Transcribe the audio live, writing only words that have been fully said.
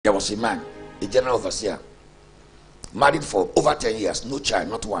There was a man, a general overseer, married for over 10 years, no child,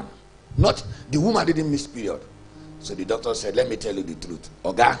 not one. Not the woman didn't miss period. So the doctor said, let me tell you the truth.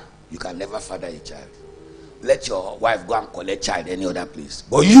 Oga, you can never father a child. Let your wife go and collect child any other place.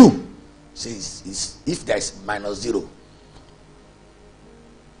 But you, says if there is -0.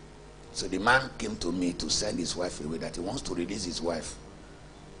 So the man came to me to send his wife away, that he wants to release his wife.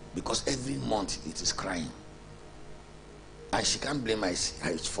 Because every month it is crying. And she can't blame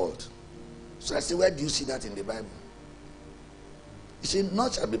it's fault. So I said, where do you see that in the Bible? He said,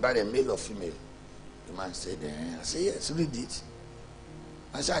 not shall be barren, male or female. The man said, I said, yes, read it.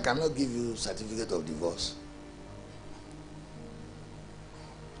 I said, I cannot give you certificate of divorce.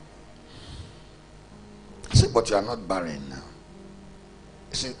 I said, but you are not barren now.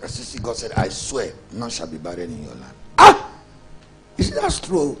 He said, God said, I swear, none shall be barren in your land. Ah! He said, that's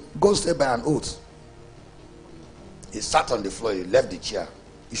true. God said by an oath. He sat on the floor, he left the chair.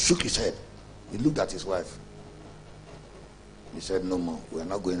 He shook his head. He looked at his wife. He said, no more. We are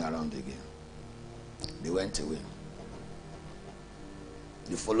not going around again. They went away.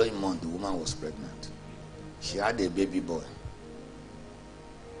 The following month, the woman was pregnant. She had a baby boy.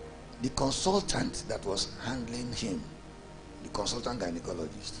 The consultant that was handling him, the consultant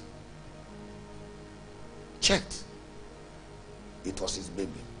gynecologist, checked. It was his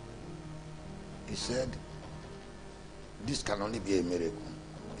baby. He said, this can only be a miracle.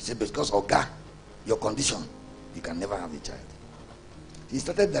 He said, because Oga, your condition, you can never have a child. He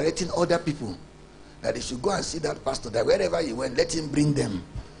started directing other people that they should go and see that pastor, that wherever he went, let him bring them,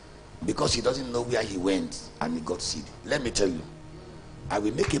 because he doesn't know where he went and he got seed. Let me tell you, I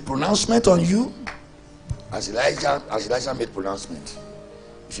will make a pronouncement on you as Elijah made pronouncement.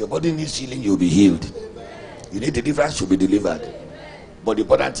 If your body needs healing, you'll be healed. You need deliverance, you'll be delivered. But the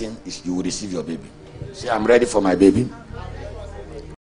important thing is you will receive your baby. Say, I'm ready for my baby.